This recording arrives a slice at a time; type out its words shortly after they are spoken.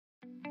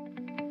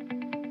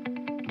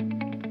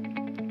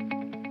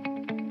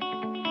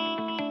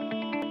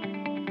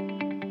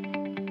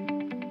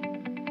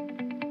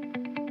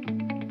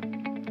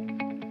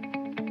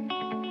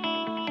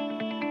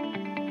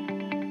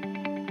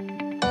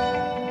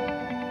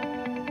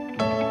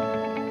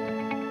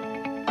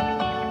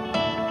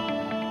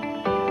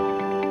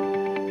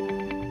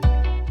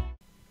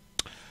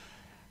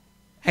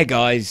Hey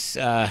guys,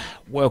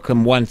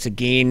 welcome once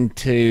again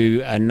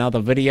to another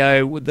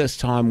video. This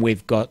time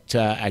we've got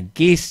a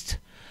guest.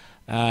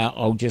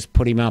 I'll just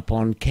put him up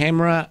on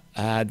camera.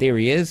 There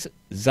he is,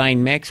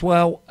 Zane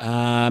Maxwell.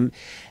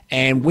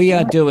 And we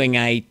are doing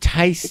a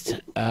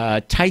tasting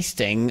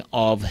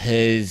of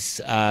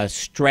his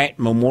Strat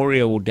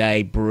Memorial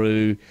Day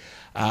brew,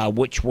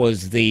 which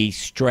was the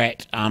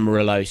Strat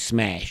Amarillo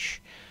S.M.A.S.H.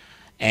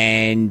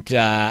 And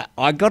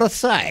I gotta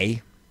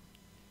say,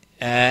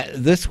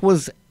 this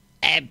was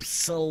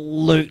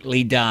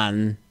absolutely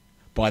done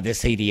by the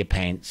seat of your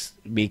pants,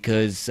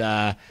 because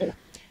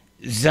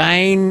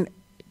Zane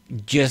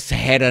just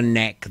had a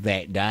knack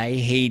that day.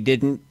 He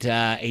didn't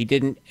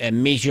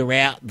measure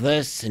out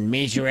this and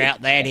measure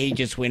out that. He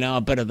just went, oh,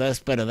 a bit of this,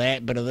 bit of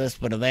that, bit of this,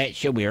 bit of that,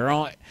 she'll be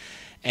right.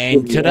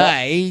 And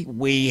today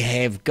we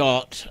have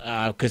got,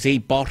 because he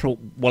bottled,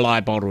 well, I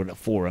bottled it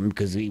for him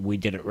because we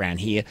did it around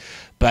here,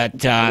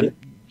 but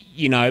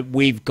you know,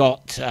 we've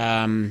got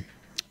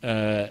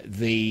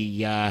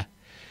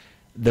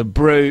the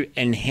brew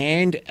in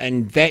hand,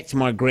 and that's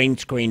my green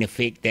screen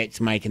effect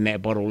that's making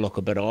that bottle look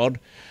a bit odd.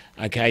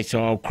 Okay,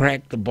 so I'll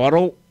crack the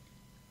bottle.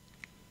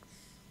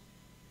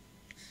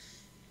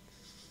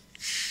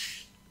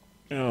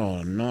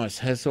 Oh, nice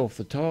hiss off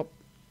the top.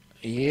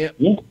 Yep.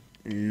 Yeah.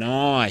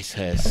 Nice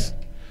hiss.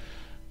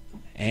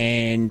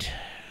 And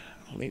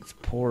let's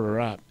pour her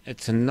up.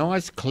 It's a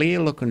nice clear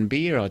looking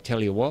beer, I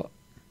tell you what.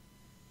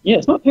 Yeah,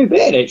 it's not too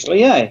bad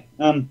actually, eh?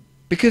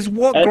 Because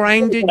what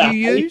grain did you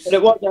use?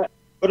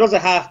 It was a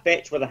half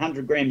batch with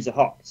 100 grams of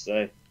hops.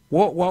 So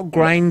what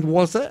grain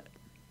was it?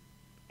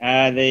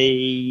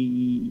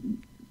 The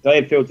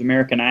Gladfield's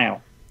American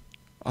Ale.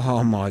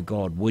 Oh my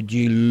God! Would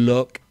you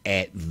look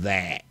at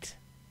that?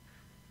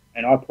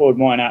 And I poured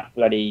mine up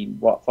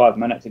 5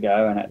 minutes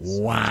ago, and it's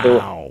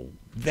wow.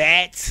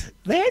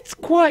 That's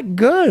quite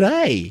good,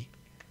 eh?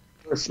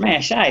 For a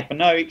smash, eh? For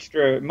no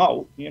extra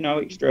malt,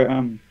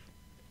 extra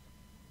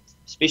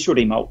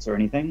specialty malts or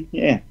anything.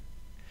 Yeah,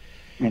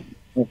 it's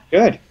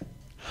good.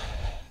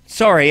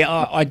 Sorry,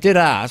 I did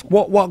ask.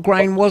 What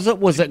grain was it?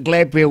 Was it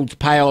Gladfield's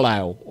Pale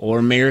Ale or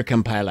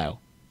American Pale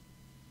Ale?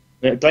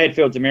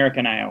 Gladfield's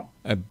American Ale.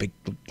 A big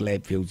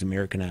Gladfield's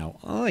American Ale.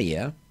 Oh,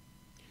 yeah.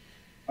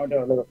 I'll do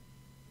a little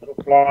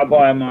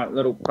flyby on my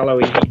little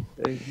colowy.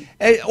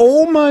 It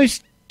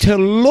almost, to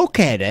look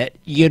at it,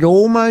 you'd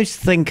almost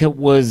think it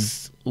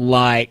was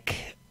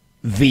like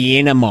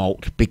Vienna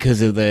malt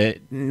because of the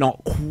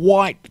not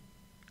quite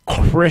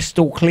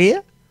crystal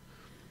clear.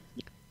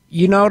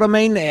 You know what I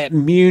mean?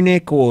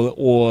 Munich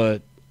or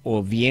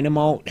Vienna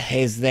malt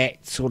has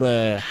that sort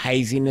of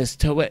haziness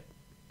to it.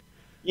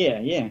 Yeah,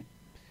 yeah.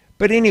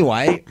 But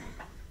anyway,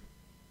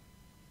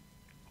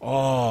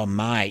 oh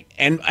mate,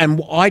 and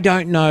I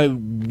don't know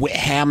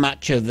how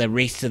much of the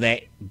rest of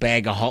that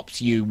bag of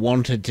hops you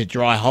wanted to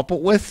dry hop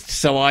it with,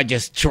 so I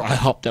just dry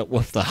hopped it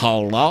with the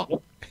whole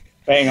lot.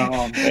 Bang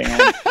on.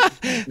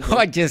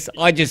 I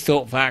just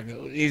thought, fuck,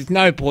 there's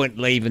no point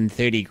leaving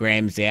 30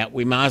 grams out.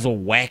 We might as well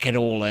whack it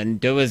all in,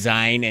 do a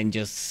Zane, and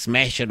just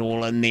smash it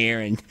all in there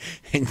and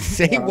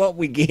see what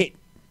we get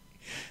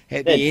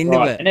at the end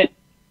of it. And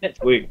that's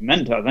worked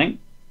mint, I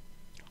think.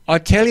 I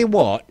tell you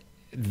what,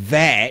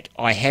 that,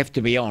 I have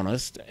to be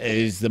honest,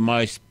 is the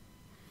most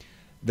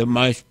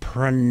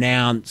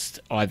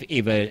pronounced I've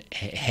ever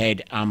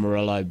had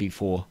Amarillo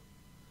before.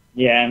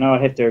 Yeah, no,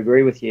 I'd have to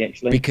agree with you,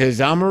 actually. Because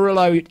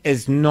Amarillo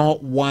is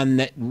not one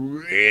that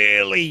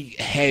really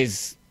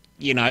has,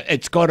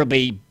 it's got to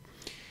be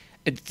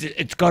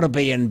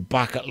in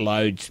bucket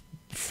loads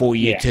for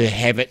you to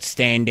have it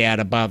stand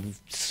out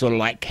above sort of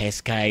like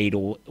Cascade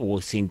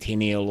or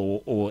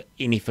Centennial or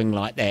anything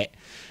like that.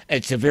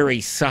 It's a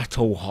very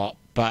subtle hop,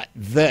 but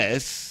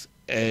this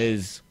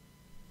is,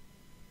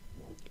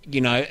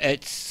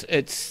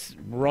 it's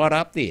right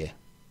up there.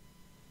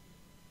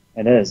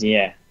 It is,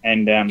 yeah.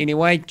 And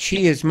anyway,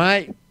 cheers,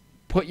 mate.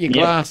 Put your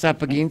glass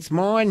up against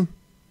mine.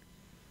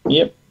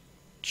 Yep.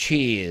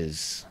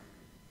 Cheers.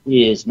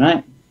 Cheers,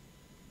 mate.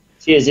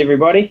 Cheers,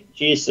 everybody.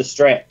 Cheers to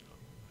Strat.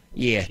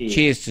 Yeah,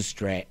 cheers to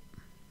Strat.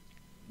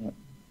 Yep.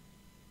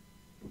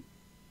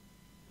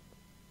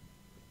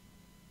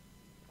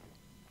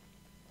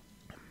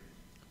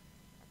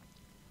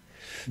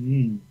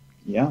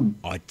 Yum.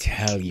 I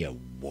tell you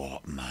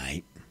what,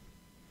 mate.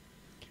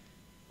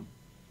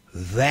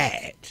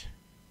 That...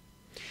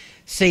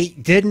 See,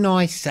 didn't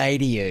I say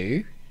to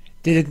you,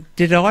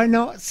 did I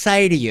not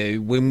say to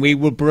you when we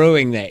were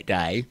brewing that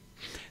day,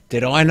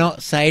 did I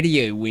not say to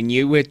you when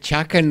you were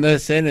chucking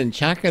this in and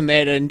chucking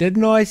that in,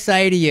 didn't I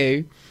say to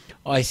you,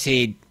 I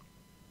said,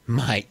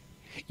 mate,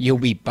 you'll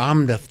be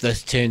bummed if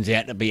this turns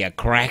out to be a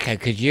cracker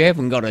because you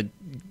haven't got an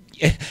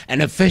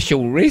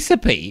official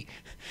recipe.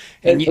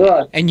 And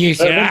you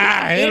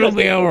said, it'll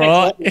be all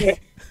right.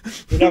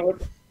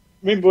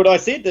 Remember what I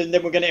said? And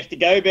then we're going to have to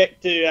go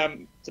back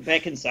to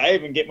back and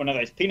save and get one of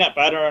those peanut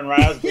butter and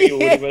raspberry or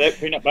whatever, that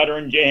peanut butter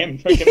and jam.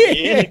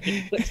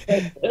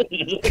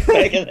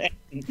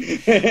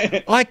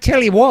 I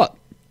tell you what,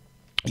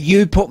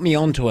 you put me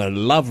onto a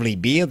lovely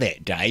beer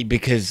that day,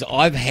 because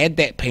I've had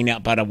that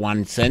peanut butter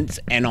one since,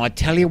 and I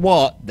tell you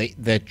what,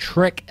 the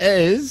trick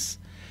is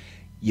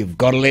you've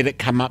got to let it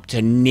come up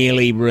to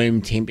nearly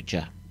room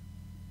temperature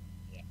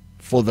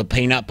for the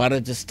peanut butter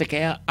to stick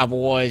out.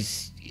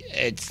 Otherwise,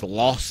 it's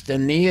lost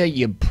in there.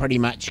 You pretty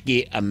much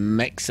get a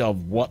mix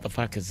of what the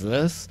fuck is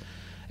this?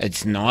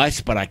 It's nice,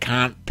 but I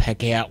can't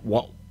pick out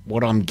what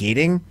I'm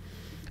getting.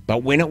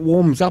 But when it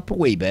warms up a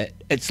wee bit,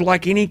 it's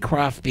like any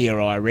craft beer,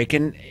 I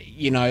reckon.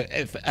 You know,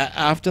 if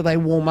after they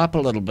warm up a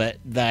little bit,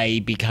 they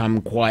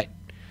become quite,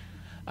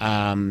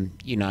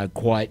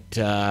 quite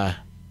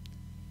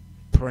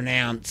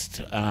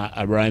pronounced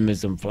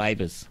aromas and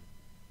flavours.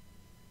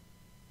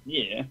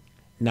 Yeah.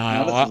 No,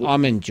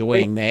 I'm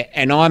enjoying that,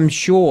 and I'm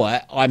sure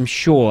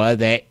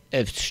that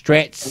if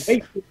Strat's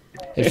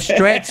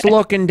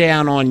looking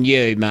down on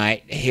you,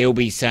 mate, he'll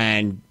be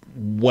saying,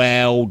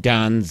 "Well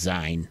done,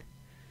 Zane."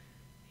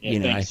 Yeah,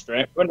 thanks,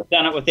 Strat. Wouldn't have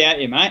done it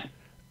without you, mate.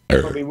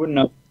 Probably wouldn't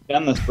have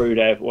done this brew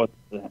day if it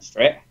wasn't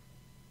Strat.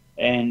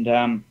 And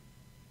and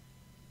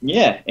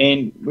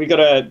we got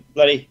I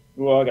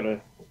got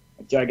a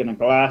jug and a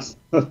glass.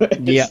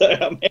 Yeah,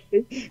 so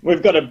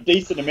we've got a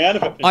decent amount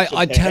of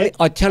it.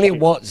 I tell you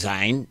what,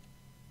 Zane.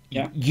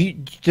 Yeah.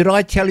 Did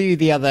I tell you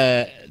the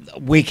other?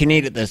 We can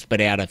edit this bit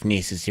out if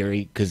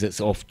necessary because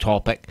it's off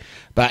topic.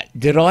 But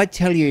did I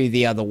tell you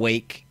the other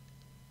week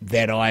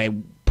that I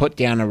put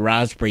down a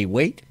raspberry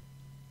wheat?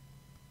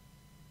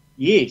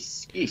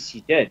 Yes,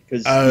 you did.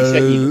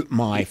 Oh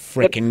my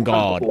freaking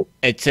god!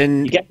 It's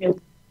in.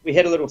 We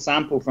had a little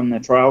sample from the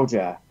trial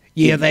jar.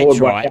 Yeah, that's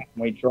right.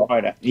 We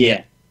tried it.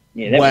 Yeah.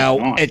 That well,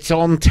 was nice. It's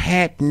on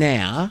tap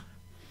now,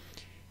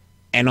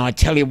 and I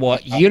tell you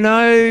what, you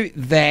know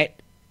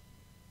that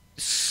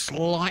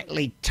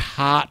slightly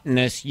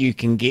tartness you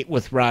can get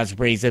with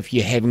raspberries if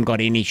you haven't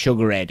got any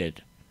sugar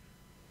added.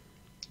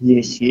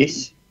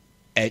 Yes.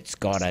 It's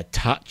got a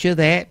touch of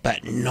that,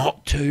 but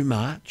not too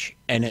much,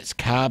 and it's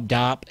carved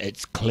up,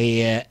 it's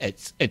clear,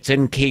 it's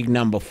in keg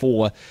number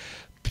 4.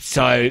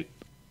 So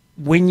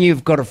when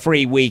you've got a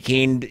free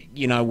weekend,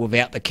 you know,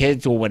 without the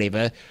kids or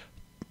whatever,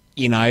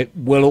 you know,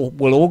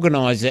 we'll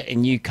organise it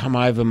and you come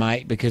over,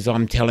 mate, because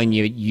I'm telling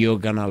you, you're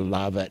going to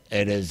love it.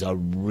 It is a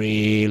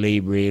really,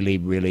 really,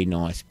 really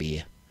nice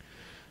beer.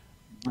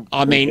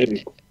 I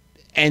mean,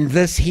 and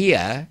this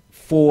here,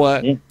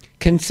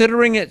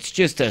 considering it's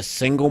just a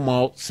single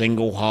malt,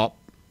 single hop,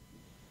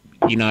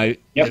 you know,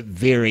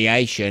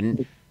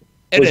 variation,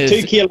 it is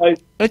 2 kilos.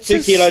 It's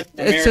 2 kilos.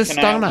 It's a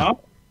stunner.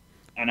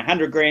 And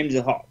 100 grams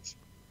of hops.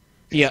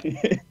 Yeah.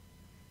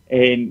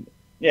 And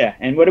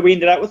what did we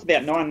ended up with?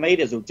 About 9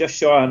 litres, or just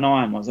shy of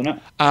 9, wasn't it?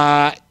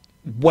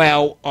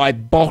 Well, I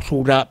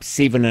bottled up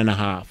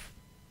 7.5.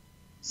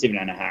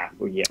 7.5.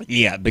 Well, yeah.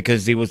 Yeah,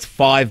 because there was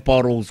 5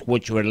 bottles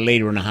which were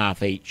 1.5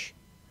 litres each.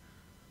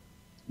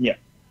 Yeah.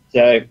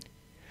 So.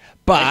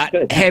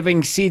 But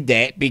having said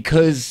that,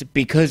 because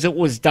it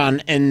was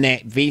done in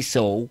that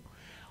vessel,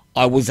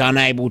 I was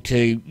unable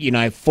to, you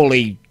know,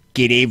 fully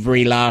get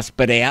every last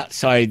bit out.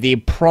 So there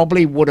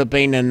probably would have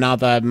been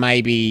another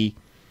maybe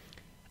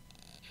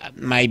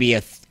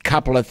a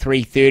couple of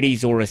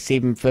 330s or a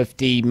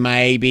 750,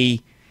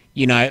 maybe,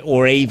 you know,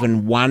 or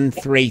even one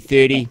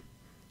 330.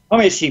 I'm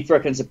actually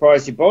freaking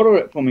surprised you bottled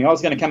it for me. I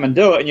was going to come and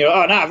do it, and you're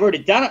like, oh, no, I've already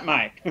done it,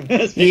 mate.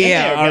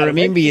 Yeah, I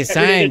remember you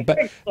saying,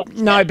 but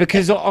no,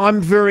 because I'm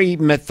very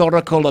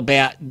methodical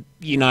about,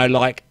 you know,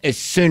 like as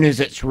soon as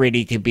it's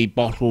ready to be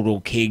bottled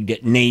or kegged,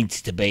 it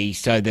needs to be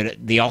so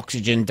that the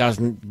oxygen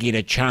doesn't get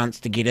a chance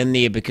to get in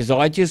there, because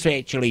I just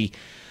actually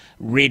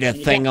read a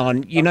thing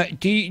on, you know,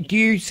 do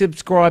you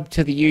subscribe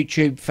to the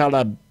YouTube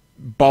fella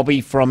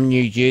Bobby from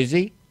New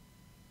Jersey?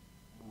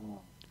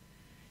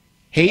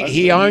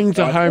 He owns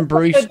a home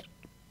brew.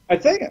 I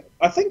think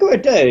I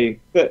do,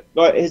 but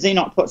like, has he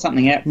not put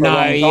something out for a long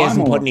time? No, he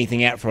hasn't put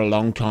anything out for a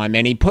long time,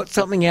 and he put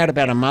something out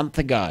about a month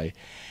ago,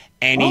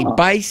 and he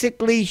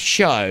basically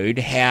showed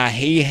how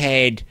he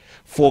had,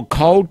 for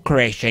cold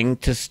crashing,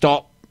 to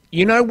stop.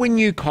 You know, when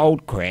you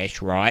cold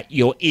crash, right,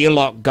 your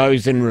airlock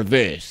goes in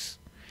reverse.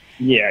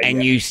 Yeah.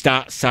 And you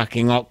start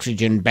sucking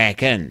oxygen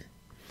back in.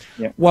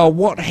 Yeah. Well,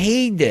 what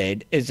he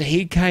did is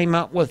he came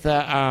up with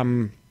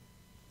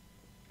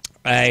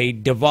a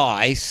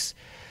device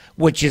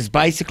which is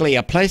basically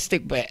a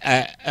plastic,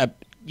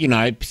 you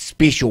know,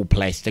 special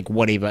plastic,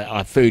 whatever,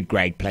 a food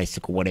grade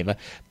plastic or whatever,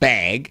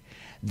 bag,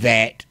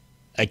 that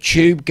a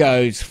tube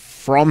goes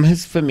from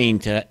his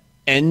fermenter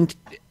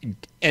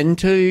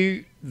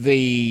into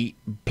the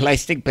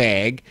plastic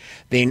bag,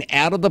 then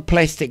out of the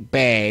plastic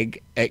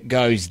bag it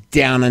goes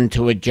down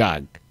into a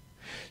jug.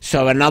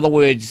 So in other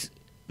words,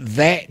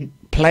 that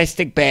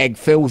plastic bag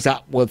fills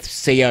up with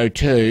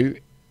CO2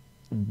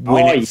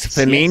 when it's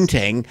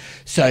fermenting,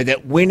 so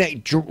that when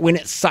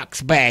it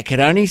sucks back, it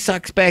only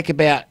sucks back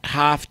about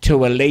half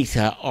to a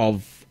litre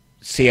of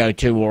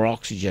CO2 or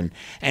oxygen.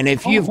 And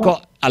if you've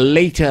got a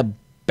litre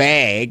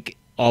bag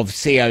of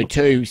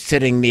CO2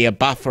 sitting there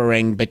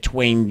buffering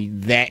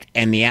between that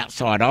and the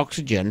outside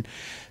oxygen,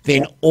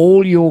 then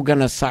all you're going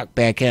to suck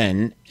back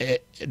in,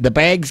 the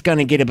bag's going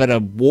to get a bit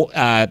of,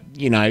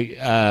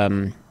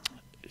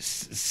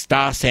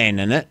 star sand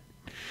in it.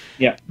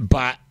 Yeah.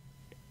 But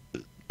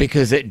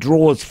because it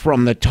draws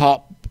from the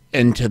top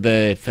into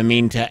the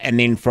fermenter and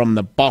then from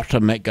the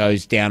bottom it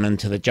goes down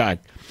into the jug.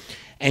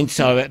 And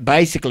so it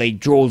basically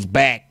draws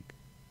back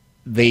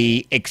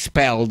the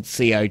expelled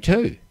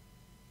CO2.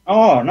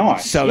 Oh,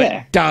 nice. So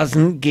it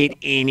doesn't get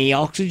any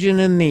oxygen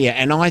in there.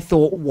 And I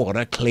thought, what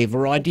a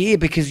clever idea,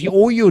 because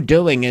all you're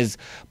doing is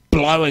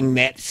blowing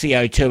that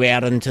CO2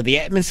 out into the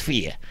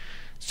atmosphere.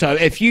 So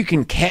if you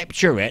can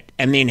capture it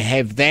and then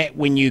have that,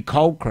 when you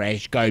cold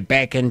crash, go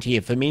back into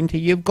your fermenter,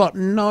 you've got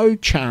no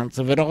chance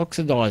of it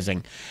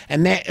oxidizing.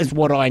 And that is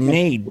what I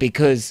need,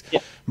 because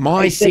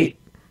my set...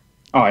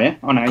 Oh, yeah,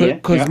 I know,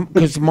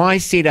 Because my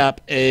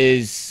setup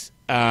is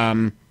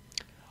I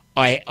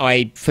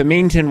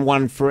ferment in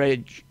one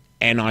fridge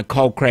and I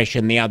cold crash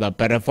in the other.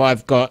 But if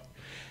I've got...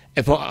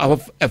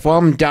 If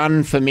I'm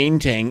done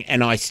fermenting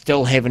and I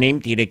still haven't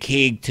emptied a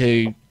keg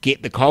to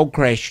get the cold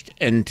crashed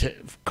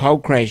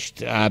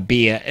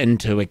beer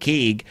into a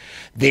keg,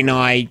 then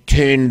I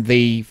turn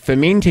the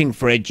fermenting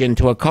fridge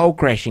into a cold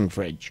crashing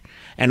fridge,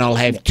 and I'll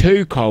have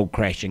two cold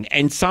crashing.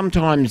 And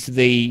sometimes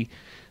the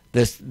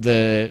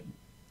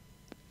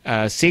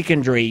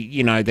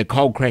secondary, the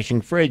cold crashing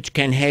fridge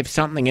can have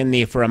something in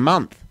there for a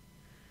month.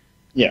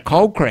 Yeah,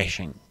 cold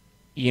crashing,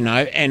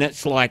 and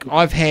it's like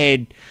I've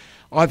had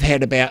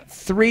about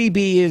 3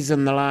 beers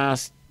in the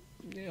last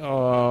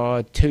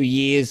 2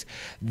 years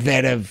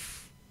that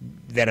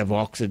have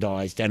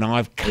oxidized, and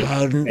I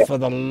couldn't for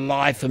the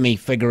life of me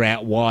figure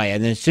out why.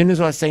 And as soon as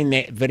I seen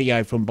that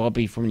video from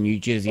Bobby from New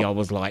Jersey, I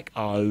was like,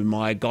 oh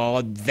my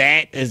God,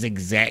 that is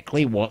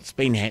exactly what's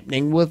been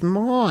happening with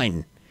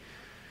mine.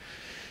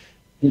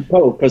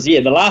 Cool, because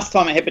the last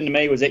time it happened to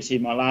me was actually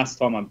my last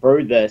time I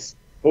brewed this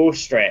for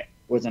Strat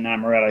was an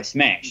Amarillo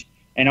S.M.A.S.H.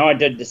 And I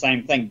did the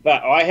same thing,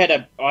 but I had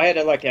a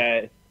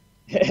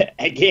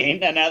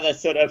again, another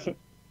sort of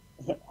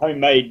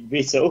homemade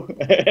vessel.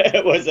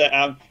 It was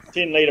a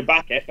 10-litre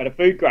bucket, but a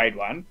food grade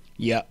one.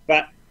 Yeah.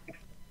 But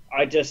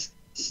I just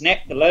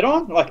snapped the lid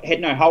on, like it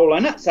had no hole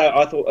in it, so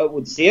I thought it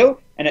would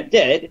seal, and it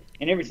did,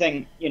 and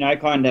everything,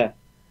 kind of,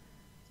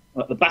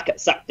 like the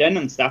bucket sucked in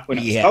and stuff when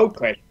it was cold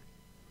crashed.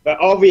 But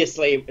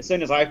obviously, as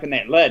soon as I opened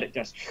that lid, it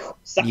just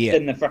sucked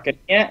in the frickin'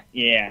 air.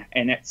 Yeah,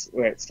 and that's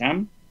where it's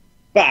come.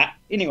 But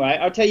anyway,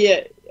 I'll tell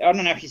you, I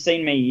don't know if you've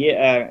seen me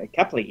a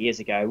couple of years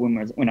ago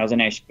when I was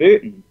in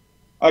Ashburton.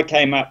 I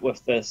came up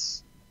with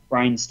this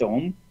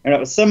brainstorm, and it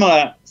was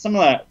similar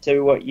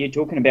to what you're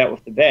talking about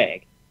with the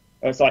bag.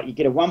 It was like you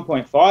get a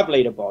 1.5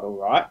 litre bottle,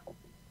 right?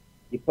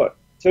 You put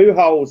 2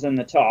 holes in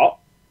the top,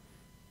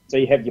 so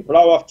you have your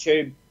blow-off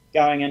tube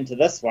going into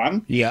this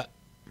one. Yeah.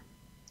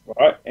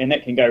 Right, and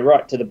that can go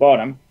right to the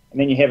bottom, and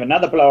then you have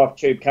another blow-off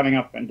tube coming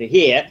up into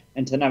here,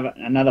 into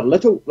another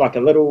little, like a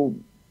little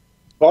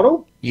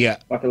bottle. Yeah.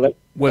 Like a little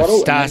with bottle,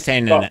 star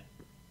sand in it.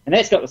 And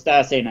that's got the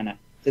star sand in it.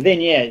 So then,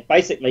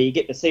 basically you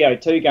get the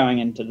CO2 going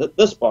into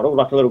this bottle,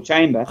 like a little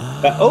chamber.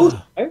 But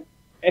also,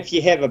 if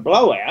you have a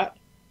blowout,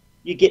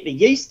 you get the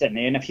yeast in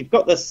there. And if you've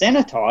got this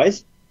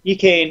sanitized,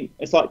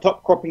 it's like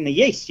top cropping the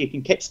yeast. You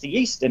can catch the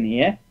yeast in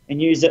here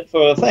and use it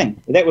for a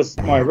thing. That was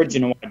my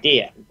original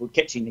idea,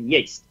 catching the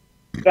yeast.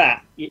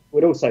 But it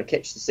would also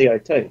catch the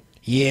CO2.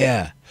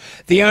 Yeah.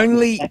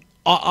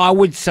 I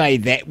would say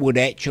that would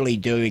actually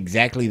do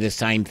exactly the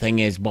same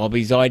thing as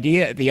Bobby's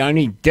idea. The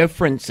only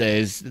difference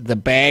is the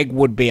bag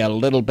would be a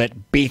little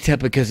bit better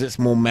because it's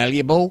more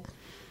malleable.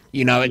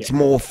 It's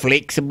more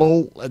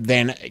flexible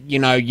than,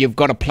 you've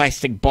got a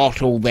plastic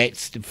bottle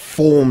that's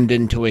formed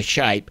into a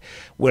shape,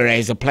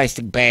 whereas a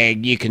plastic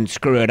bag, you can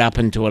screw it up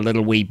into a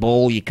little wee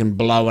ball, you can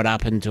blow it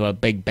up into a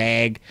big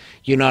bag.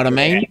 You know what I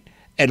mean?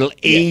 It'll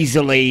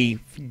easily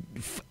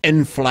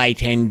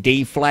inflate and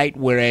deflate,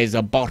 whereas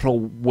a bottle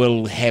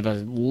will have a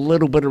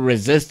little bit of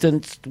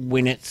resistance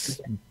when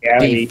it's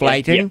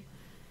deflating.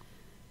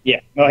 Yeah.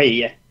 Oh,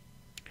 yeah.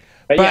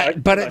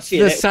 But it's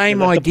the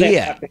same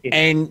idea,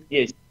 and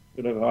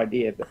sort of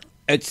idea, but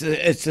it's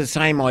the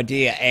same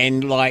idea,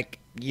 and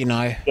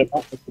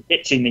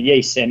catching the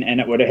yeast, and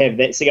it would have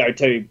that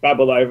CO2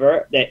 bubble over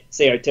it, that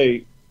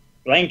CO2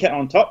 blanket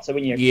on top. So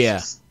when you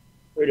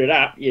screwed it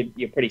up,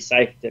 you're pretty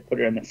safe to put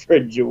it in the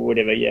fridge or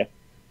whatever. Yeah,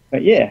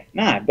 but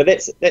but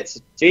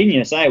that's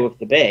genius, with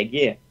the bag.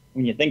 Yeah,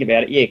 when you think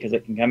about it, because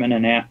it can come in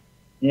and out.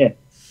 Yeah.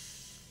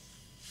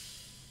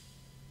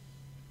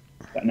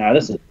 But no,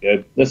 this is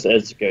good. This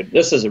is good.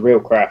 This is a real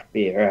craft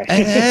beer, right?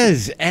 It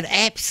is. It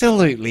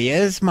absolutely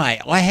is,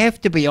 mate. I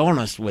have to be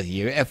honest with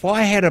you. If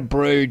I had a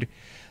brewed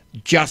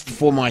just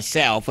for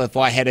myself, if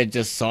I had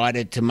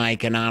decided to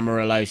make an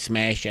Amarillo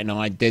S.M.A.S.H. and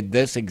I did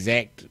this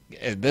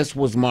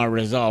was my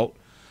result,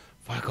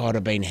 fuck, I'd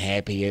have been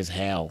happy as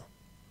hell.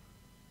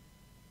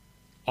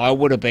 I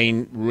would have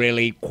been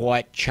really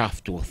quite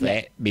chuffed with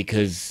that,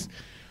 because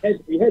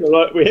we had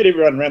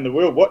everyone around the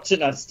world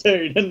watching us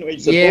too, didn't we?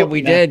 Yeah,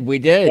 we did.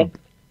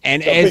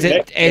 And as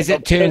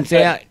it turns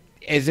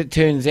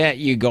out,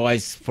 you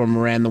guys from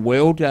around the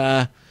world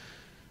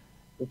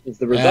which is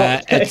the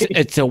result.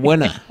 It's a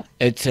winner.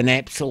 It's an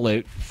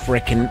absolute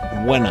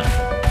frickin' winner.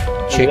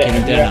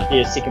 Chicken dinner.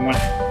 Yeah, second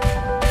one.